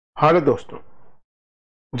Hello दोस्तों,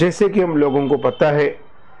 जैसे कि हम लोगों को पता है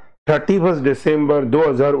 31 दिसंबर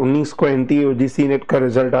 2019 को NTA UGC नेट का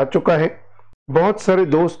रिजल्ट आ चुका है। बहुत सारे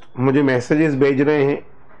दोस्त मुझे मैसेजेस भेज रहे हैं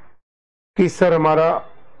कि सर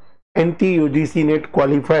हमारा NTA UGC नेट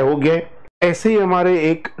क्वालिफाई हो गया है। ऐसे ही हमारे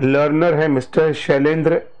एक लर्नर है मिस्टर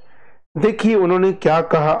शैलेंद्र, देखिए उन्होंने क्या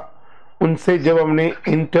कहा उनसे जब हमने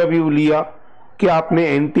इंटरव्यू लिया कि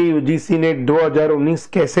आपने NTA UGC नेट 2019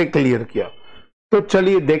 कैसे क्लियर किया। तो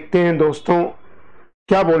चलिए देखते हैं दोस्तों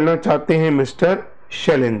क्या बोलना चाहते हैं mister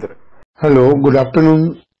Shailendra. Hello, good afternoon.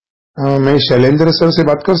 मैं शैलेंद्र सर से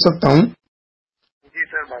बात कर सकता हूँ? जी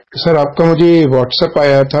सर, बात कर। सर आपका मुझे व्हाट्सएप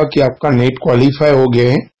आया था कि आपका नेट क्वालिफाई हो गया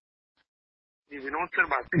है। जी विनोद सर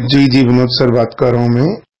बात कर। जी विनोद सर बात कर रहा हूँ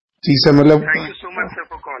मैं। जी सर, मतलब thank you so much sir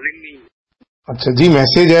for calling me. अच्छा जी,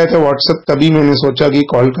 मैसेज आया था व्हाट्सएप, तभी मैंने सोचा कि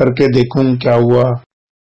कॉल करके देखूं क्या हुआ।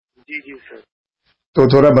 जी सर। तो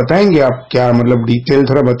थोड़ा बताएंगे आप, क्या मतलब डिटेल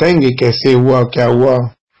थोड़ा बताएंगे कैसे हुआ क्या हुआ?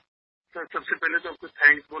 सर सबसे पहले तो आपको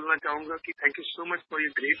थैंक्स बोलना चाहूंगा कि thank you so much for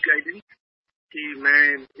your great guidance कि मैं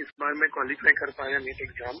इस बार में क्वालिफाई कर पाया नेट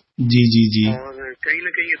एग्जाम। जी और कहीं ना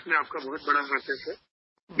कहीं इसमें आपका बहुत बड़ा हाथ है सर।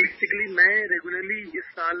 बेसिकली मैं रेगुलरली इस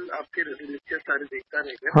साल आपके लेक्चर सारे देखता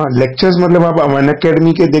रहेगा। हाँ, लेक्चर्स मतलब आप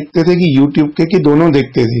UNACADEMY के देखते थे कि यूट्यूब के, कि दोनों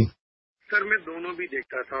देखते थे? सर मैं दोनों भी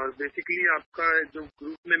देखता था और बेसिकली आपका जो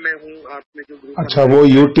ग्रुप में मैं हूँ, आपने जो ग्रुप अच्छा, वो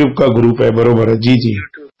यूट्यूब का ग्रुप है, बरोबर है। जी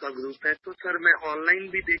यूट्यूब का ग्रुप है, तो सर मैं ऑनलाइन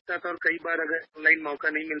भी देखता था और कई बार अगर ऑनलाइन मौका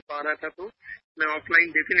नहीं मिल पा रहा था तो मैं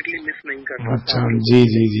ऑफलाइन डेफिनेटली मिस नहीं करता। अच्छा,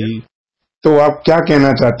 जी। तो आप क्या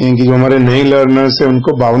कहना चाहते हैं कि जो हमारे नए लर्नर्स हैं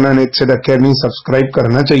उनको भावना नेट अकेडमी सब्सक्राइब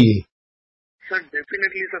करना चाहिए? सर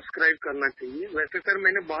डेफिनेटली सब्सक्राइब करना चाहिए। वैसे सर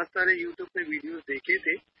मैंने बहुत सारे यूट्यूब पे वीडियोस देखे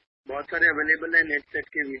थे, बहुत सारे अवेलेबल है नेट सेट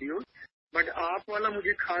के वीडियोस, बट आप वाला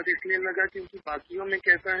मुझे खास इसलिए लगा क्योंकि बाकियों में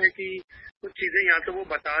कैसा है कि कुछ चीजें या तो वो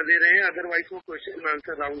बता दे रहे हैं, अदरवाइज वो क्वेश्चन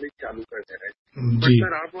आंसर राउंड एक चालू कर दे रहे हैं। बट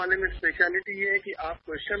सर आप वाले में स्पेशलिटी ये है कि आप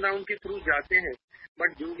क्वेश्चन राउंड के थ्रू जाते हैं, बट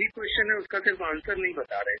जो भी क्वेश्चन है उसका सिर्फ आंसर नहीं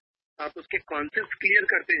बता रहे, आप उसके कॉन्सेप्ट क्लियर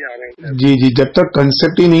करते जा रहे हैं। जी, जब तक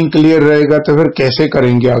कंसेप्ट ही नहीं क्लियर रहेगा तो फिर कैसे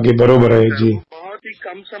करेंगे आगे, बरोबर है जी। बहुत ही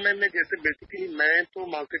कम समय में, जैसे बेसिकली मैं तो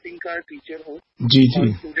मार्केटिंग का टीचर हूँ जी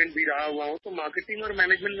स्टूडेंट भी रहा हुआ हूँ, तो मार्केटिंग और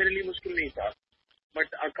मैनेजमेंट मेरे लिए मुश्किल नहीं था,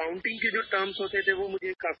 बट अकाउंटिंग के जो टर्म्स होते थे वो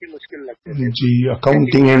मुझे काफी मुश्किल लगते थे। जी,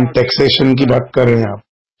 अकाउंटिंग एंड टैक्सेशन की बात कर रहे हैं आप?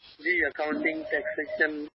 जी, अकाउंटिंग,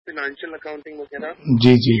 टैक्सेशन, फाइनेंशियल अकाउंटिंग वगैरह।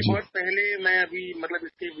 जी बहुत पहले मैं अभी मतलब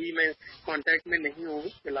इसके भी मैं कांटेक्ट में नहीं हूँ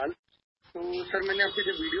फिलहाल। तो सर मैंने आपके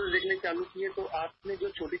जब वीडियोस देखने चालू किए तो आपने जो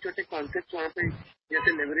छोटे छोटे कॉन्सेप्ट वहाँ पे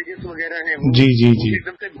जैसे लेवरेजेस वगैरह हैं वो जी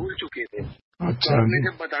एकदम से भूल चुके थे। अच्छा, तो आपने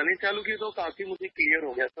जब बताने चालू किए तो काफी मुझे क्लियर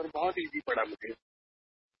हो गया सर, बहुत इजी पड़ा मुझे।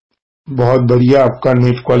 बहुत बढ़िया, आपका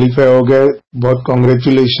नेट क्वालिफाई हो गया, बहुत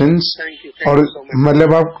कॉन्ग्रेचुलेशंस। थैंक यू और सो मच।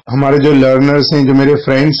 मतलब आप हमारे जो लर्नर्स हैं, जो मेरे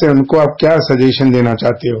फ्रेंड्स हैं, उनको आप क्या सजेशन देना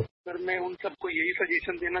चाहते हो? सर मैं उन सबको यही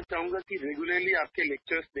सजेशन देना चाहूंगा कि रेगुलरली आपके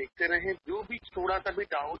लेक्चर्स देखते रहें, जो भी थोड़ा सा भी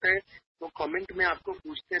डाउट है तो कमेंट में आपको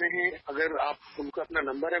पूछते रहें। अगर आप उनको अपना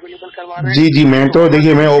नंबर अवेलेबल करवा रहे हैं जी मैं तो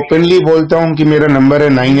देखिए, मैं ओपनली बोलता हूँ कि मेरा नंबर है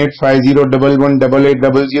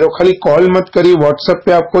 9850118800। खाली कॉल मत करिए, व्हाट्सएप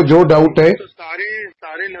पे आपको जो डाउट है। तो सारे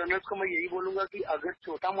लर्नर्स को मैं यही बोलूंगा कि अगर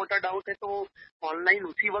छोटा मोटा डाउट है तो ऑनलाइन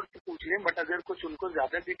उसी वक्त पूछ लें, बट अगर कुछ उनको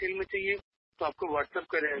ज्यादा डिटेल में चाहिए तो आपको व्हाट्सएप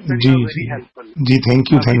करें। जी helpful ji,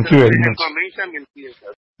 thank you very much. हमेशा मिलती है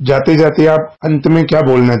सर। जाते जाते आप अंत में क्या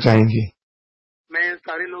बोलना चाहेंगे? मैं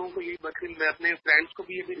सारे लोगों को यही बता, मैं अपने फ्रेंड्स को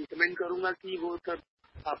भी ये भी रिकमेंड करूंगा कि वो सब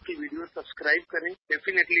आपकी वीडियो सब्सक्राइब करें।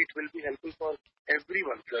 Definitely it will be helpful for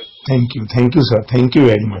everyone sir. Thank you sir, thank you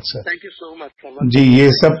very much sir. Thank you so much sir. जी,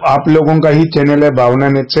 ये सब आप लोगों का ही चैनल है, भावना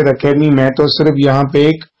नेट अकेडमी। मैं तो सिर्फ यहाँ पे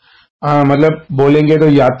एक मतलब बोलेंगे तो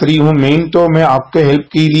यात्री हूँ, मेन तो मैं आपके हेल्प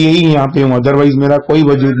के लिए ही यहाँ पे हूँ, अदरवाइज मेरा कोई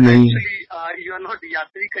वजूद नहीं है। यू आर नॉट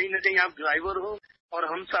यात्री, कहीं ना कहीं आप ड्राइवर हो और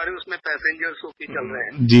हम सारे उसमें पैसेंजर्स होके चल रहे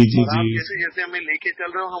हैं। जी आप जैसे जैसे हमें लेके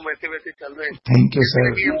चल रहे हो हम वैसे वैसे चल रहे हैं। Thank you sir.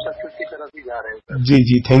 हम सक्सेस की तरफ ही जा रहे हैं sir.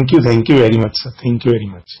 Ji thank you very much sir, thank you very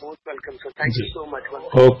much. Most welcome sir, thank you so much.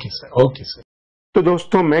 Okay sir. तो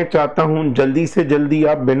दोस्तों मैं चाहता हूं जल्दी से जल्दी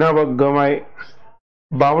आप बिना वक्त गंवाए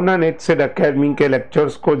भावना नेट अकेडमी के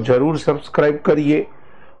लेक्चर्स को जरूर सब्सक्राइब करिए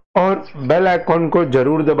और बेल आइकॉन को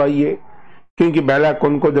जरूर दबाइए, क्योंकि बेल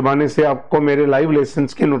आइकॉन को दबाने से आपको मेरे लाइव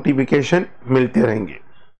लेसन्स के नोटिफिकेशन मिलते रहेंगे।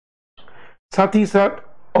 साथ ही साथ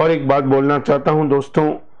और एक बात बोलना चाहता हूं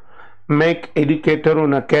दोस्तों, मैं एक एजुकेटर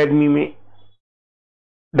हूं अकेडमी में,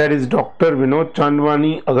 that is doctor Vinod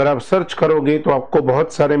Chandwani. अगर आप सर्च करोगे तो आपको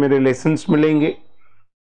बहुत सारे मेरे लेसन्स मिलेंगे।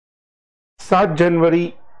 7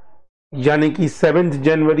 जनवरी यानी कि 7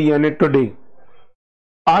 जनवरी यानी टुडे,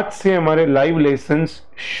 आज से हमारे लाइव लेसन्स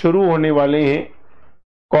शुरू होने वाले हैं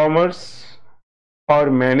कॉमर्स और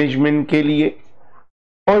मैनेजमेंट के लिए।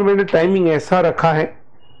 और मैंने टाइमिंग ऐसा रखा है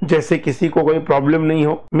जैसे किसी को कोई प्रॉब्लम नहीं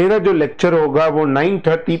हो। मेरा जो लेक्चर होगा वो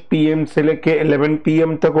 9:30 PM से लेके 11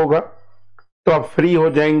 PM तक होगा, तो आप फ्री हो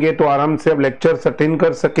जाएंगे तो आराम से आप लेक्चर्स अटेंड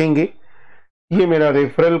कर सकेंगे। ये मेरा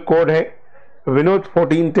रेफरल कोड है विनोद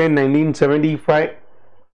 1410-1975।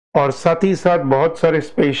 और साथ ही साथ बहुत सारे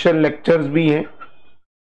स्पेशल लेक्चर्स भी हैं।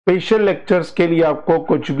 स्पेशल लेक्चर्स के लिए आपको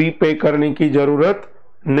कुछ भी पे करने की जरूरत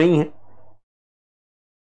नहीं है।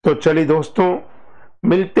 तो चलिए दोस्तों,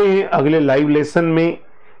 मिलते हैं अगले लाइव लेसन में।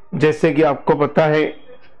 जैसे कि आपको पता है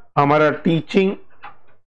हमारा टीचिंग,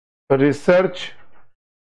 रिसर्च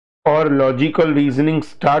और लॉजिकल रीजनिंग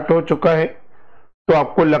स्टार्ट हो चुका है। तो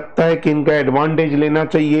आपको लगता है कि इनका एडवांटेज लेना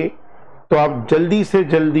चाहिए, तो आप जल्दी से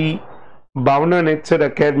जल्दी भावना नेट सेट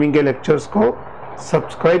एकेडमी के लेक्चर्स को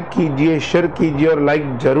सब्सक्राइब कीजिए, शेयर कीजिए और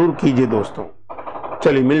लाइक जरूर कीजिए दोस्तों।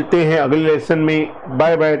 चलिए मिलते हैं अगले लेसन में।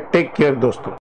 बाय बाय, टेक केयर दोस्तों।